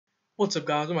What's up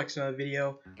guys, I'm back to another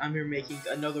video. I'm here making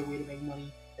another way to make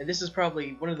money, and this is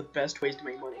probably one of the best ways to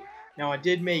make money. Now I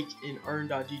did make an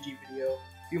earn.gg video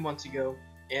a few months ago,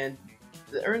 and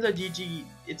the earn.gg,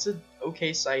 it's an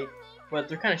okay site, but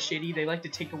they're kind of shitty. They like to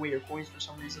take away your coins for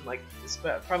some reason. Like, it's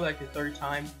probably like the third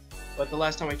time, but the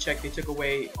last time I checked they took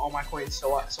away all my coins,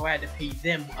 so I had to pay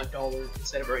them $1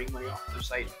 instead of earning money off their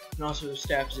site. And also their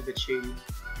staff is a bit shady.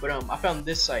 But I found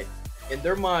this site, and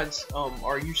their mods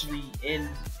are usually in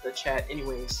the chat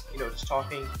anyways, you know, just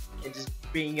talking and just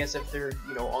being as if they're,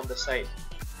 you know, on the site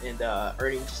and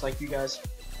earning just like you guys.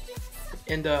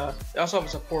 And they also have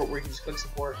a support where you can just click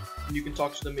support and you can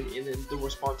talk to them, and then they'll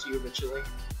respond to you eventually.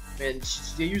 And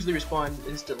they usually respond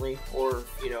instantly, or,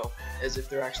 you know, as if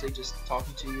they're actually just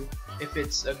talking to you. If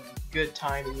it's a good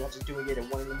time and you're not just doing it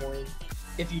at 1 in the morning,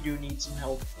 if you do need some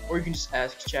help, or you can just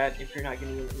ask chat if you're not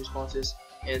getting any responses.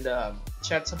 And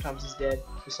chat sometimes is dead,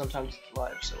 but sometimes it's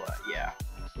live, so yeah.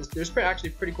 There's actually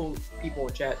pretty cool people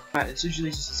in chat. It's usually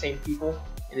just the same people,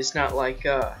 and it's not like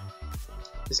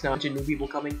it's not new people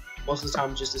coming. Most of the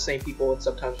time, it's just the same people, and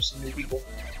sometimes just some new people.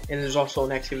 And there's also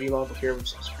an activity log up here,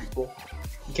 which is pretty cool.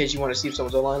 In case you want to see if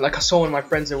someone's online. Like, I saw one of my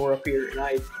friends that were up here, and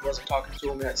I wasn't talking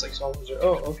to him, and it's like someone was like,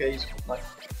 oh, okay, he's like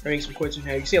earning some coins in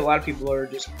here. You see a lot of people are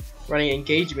just running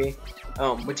Engage Me,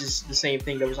 which is the same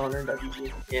thing that was on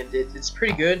earn.gg, and it's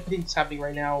pretty good. I think what's happening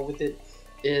right now with it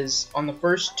is on the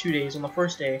first 2 days, on the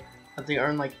first day, I think I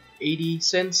earned like 80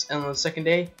 cents, and on the second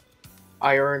day,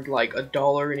 I earned like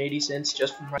 $1.80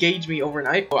 just from Engage Me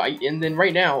overnight. And then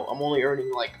right now, I'm only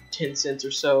earning like 10 cents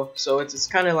or so. So it's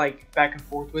kind of like back and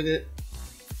forth with it.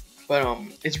 But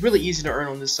it's really easy to earn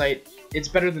on this site. It's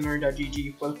better than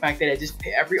earn.gg for the fact that it just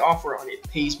every offer on it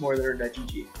pays more than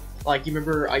earn.gg. Like, you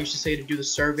remember I used to say to do the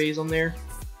surveys on there?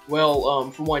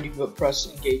 Well, for one, you can press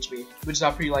Engage Me, which is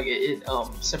not pretty, like, it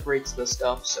separates the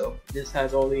stuff. So this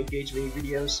has all the Engage Me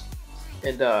videos,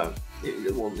 and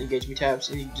it will Engage Me tabs,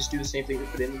 and you can just do the same thing to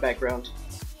put it in the background.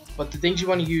 But the things you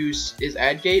want to use is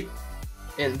AdGate,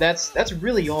 and that's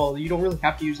really all. You don't really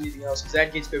have to use anything else, because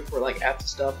AdGate's good for like apps and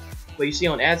stuff. But you see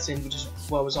on AdSend, which is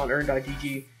what was on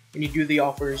earn.gg, when you do the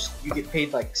offers, you get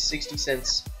paid like 60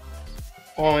 cents.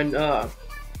 On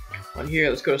here,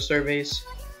 let's go to surveys.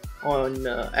 On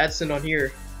AdSend on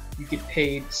here, you get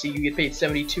paid. See, you get paid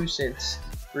 72 cents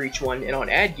for each one. And on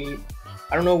AdGate,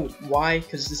 I don't know why,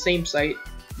 because it's the same site,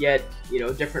 yet, you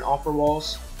know, different offer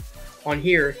walls. On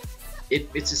here,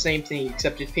 it's the same thing,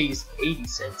 except it pays 80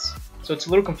 cents. So it's a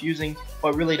little confusing,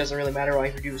 but really doesn't really matter. All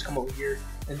you have to do is come over here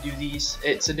and do these.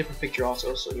 It's a different picture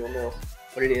also, so you'll know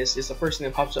what it is. It's the first thing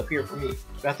that pops up here for me.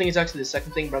 But I think it's actually the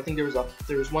second thing. But I think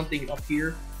there was one thing up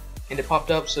here, and it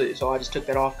popped up. So I just took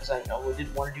that off because I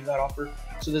didn't want to do that offer.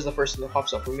 So this is the first thing that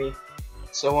pops up for me.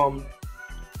 So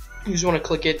you just want to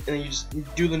click it, and then you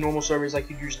just do the normal surveys like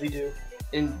you usually do,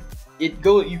 and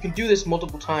you can do this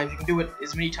multiple times. You can do it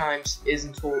as many times as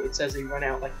until it says they run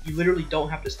out. Like, you literally don't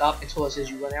have to stop until it says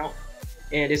you run out.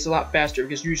 And it's a lot faster,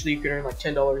 because usually you can earn like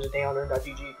 $10 a day on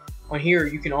earn.gg. On here,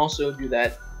 you can also do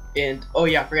that. And oh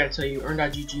yeah, I forgot to tell you,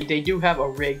 earn.gg, they do have a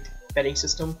rigged betting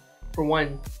system. For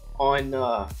one, on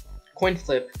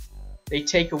CoinFlip, they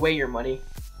take away your money.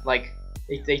 Like,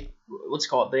 they what's it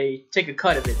called? They take a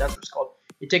cut of it. That's what it's called.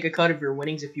 They take a cut of your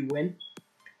winnings if you win.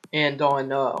 And on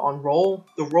Roll,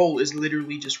 the Roll is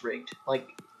literally just rigged. Like,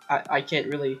 I can't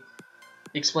really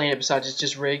explain it besides it's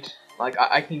just rigged. Like,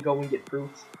 I can go and get proof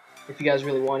if you guys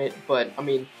really want it, but I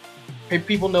mean,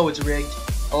 people know it's rigged.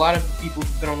 A lot of people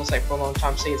who've been on the site for a long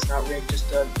time say it's not rigged, just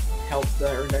to help the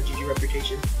earn.gg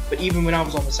reputation. But even when I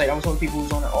was on the site, I was one of the people who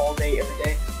was on it all day, every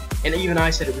day, and even I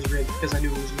said it was rigged because I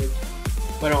knew it was rigged.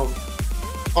 But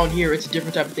on here, it's a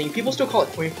different type of thing. People still call it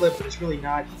CoinFlip, but it's really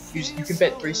not. You can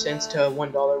bet 3 cents to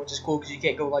 $1, which is cool because you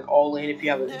can't go like all in if you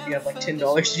have like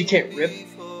 $10. You can't rip.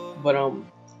 But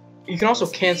you can also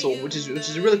cancel, which is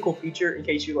a really cool feature. In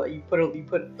case you put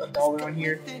 $1 on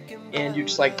here, and you're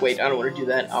just like, wait, I don't want to do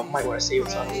that. I might want to save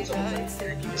it so I don't lose all my money. And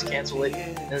then you just cancel it,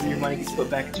 and then your money gets put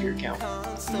back into your account.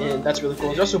 And that's really cool.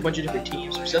 There's also a bunch of different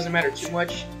teams, which doesn't matter too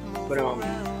much. But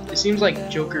it seems like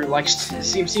Joker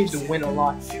seems to win a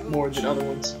lot more than other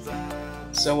ones.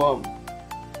 So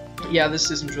yeah, this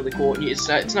system's really cool.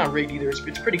 It's not rigged either.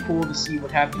 It's pretty cool to see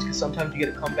what happens, because sometimes you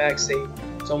get a comeback. Say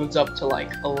someone's up to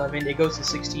like 11, it goes to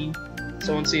 16.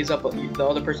 Someone says the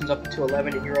other person's up to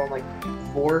 11, and you're on like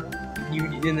 4.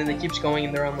 And then it keeps going,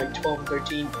 and they're on like 12 and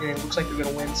 13, and it looks like they're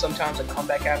gonna win. Sometimes a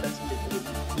comeback happens,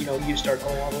 and you know, you start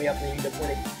going all the way up, and you end up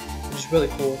winning, which is really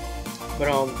cool.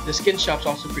 But the skin shop's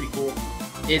also pretty cool.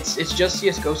 It's just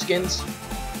CS:GO skins,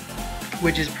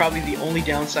 which is probably the only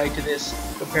downside to this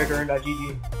compared to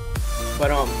earn.gg. But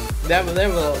they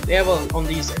have a on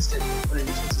these instant. What are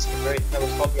these instant skins? right? That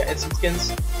was called, yeah, instant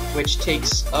skins, which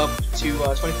takes up to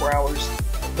 24 hours,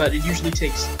 but it usually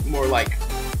takes more like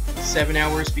 7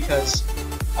 hours because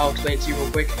I'll explain it to you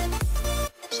real quick.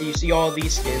 So you see all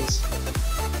these skins,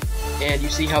 and you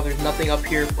see how there's nothing up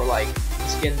here for like the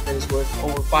skin that is worth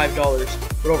over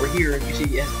 $5, but over here you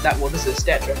see that, well, this is a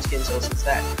stat trap skin, so it's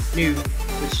that new,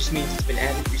 which just means it's been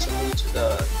added recently to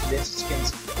the instant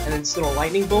skins. And then this little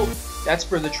lightning bolt, that's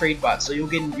for the trade bot, so you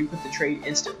get the trade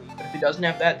instantly. But if it doesn't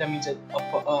have that, that means that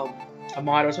a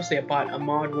mod, I was supposed to say a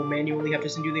mod will manually have to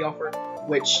send you the offer,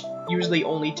 which usually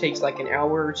only takes like an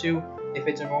hour or two if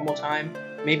it's a normal time,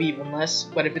 maybe even less.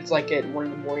 But if it's like at 1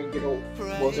 in the morning,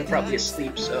 well, they're probably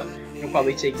asleep, so you'll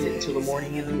probably take it until the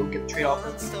morning and then you'll get the trade offer.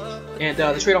 And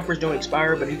the trade offers don't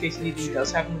expire, but in case anything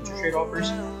does happen with your trade offers,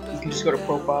 you can just go to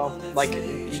profile, like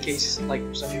in case, like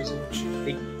for some reason,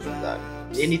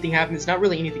 anything happens. Not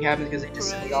really anything happens because they just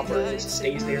send the offer and it just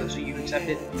stays there, so you accept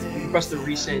it. You can press the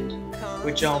resend,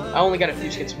 which I only got a few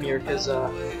skins from here because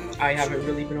I haven't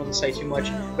really been on the site too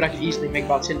much, but I could easily make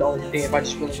about $10 a day if I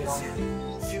just really went on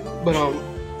it.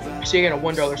 But so you got a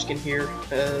 $1 skin here,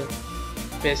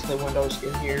 basically $1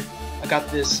 skin here. I got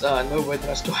this Nova that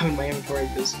I still have in my inventory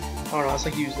because I don't know, I just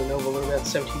like to use the Nova a little bit,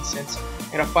 17 cents.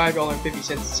 And a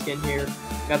 $5.50 skin here.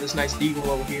 Got this nice Deagle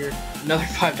over here, another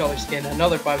 $5 skin,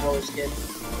 another $5 skin,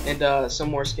 and some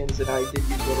more skins that I did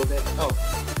use a little bit. Oh,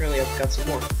 apparently I've got some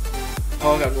more.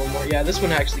 Oh, I got one more. Yeah, this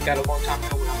one I actually got a long time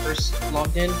ago when I first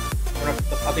logged in.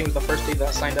 I think it was the first day that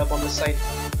I signed up on this site,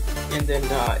 and then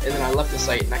I left the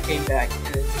site and I came back,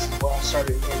 and then this is where I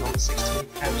started again on the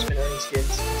 16th. I haven't been earning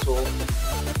skins until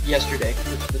yesterday,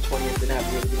 which is the 20th, and I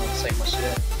haven't really been on the site much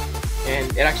today.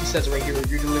 And it actually says right here,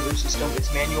 your delivery system is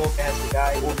manual. It has the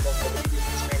guy ordered up everything,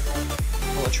 it's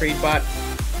manual. On the trade bot,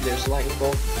 there's lightning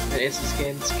bolt, and instant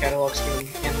skins, catalog skin,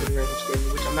 and the random skin,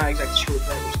 which I'm not exactly sure what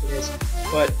random skin is.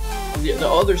 But on the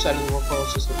other side of the referral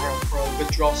system, or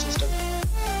withdrawal system,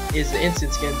 is the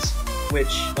instant skins,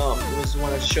 which was the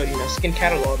one I just showed you. Now, skin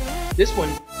catalog. This one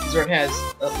is where it has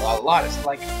a lot. It's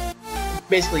like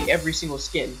basically every single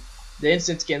skin. The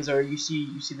instant skins are, you see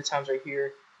the times right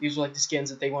here. These are like the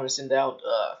skins that they want to send out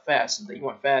fast, that you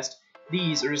want fast.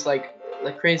 These are just like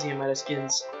crazy amount of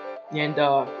skins, and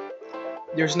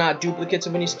there's not duplicates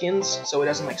of any skins, so it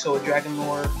doesn't like show a Dragon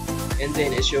Lore, and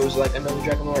then it shows like another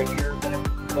Dragon Lore right here, but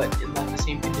in like the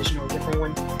same condition or a different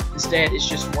one. Instead, it's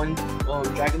just one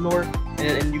Dragon Lore,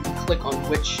 and you can click on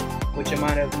which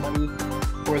amount of money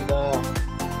for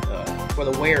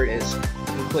the where it is. You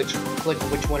can click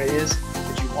which one it is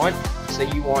that you want. Say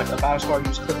you want a battle scar, you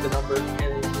just click the number, and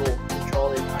then you'll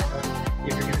control it. I don't know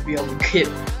if you're going to be able to get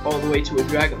all the way to a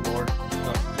Dragon Lore.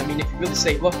 I mean, if you really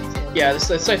save up, you can. Yeah, this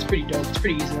site's pretty dope. It's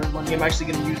pretty easy to earn money. I'm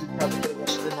actually going to use it probably for the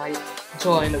rest of the night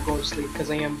until I end up going to sleep, because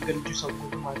I am going to do something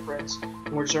with my friends,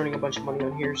 and we're just earning a bunch of money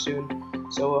on here soon.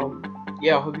 So,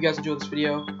 yeah, I hope you guys enjoyed this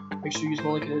video. Make sure you use my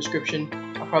link in the description.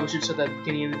 I probably should have said that at the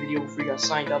beginning of the video before you got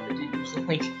signed up and didn't use the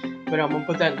link, but I'm going to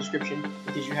put that in the description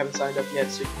in case you haven't signed up yet,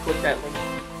 so you can click that link,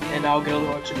 and I'll get a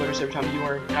little extra bonus every time you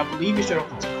earn. And I believe you start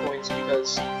off with 2 coins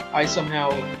because I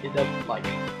somehow end up like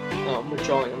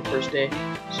withdrawing on the first day.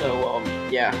 So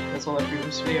yeah, that's all I have for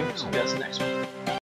this video. See you guys in the next one.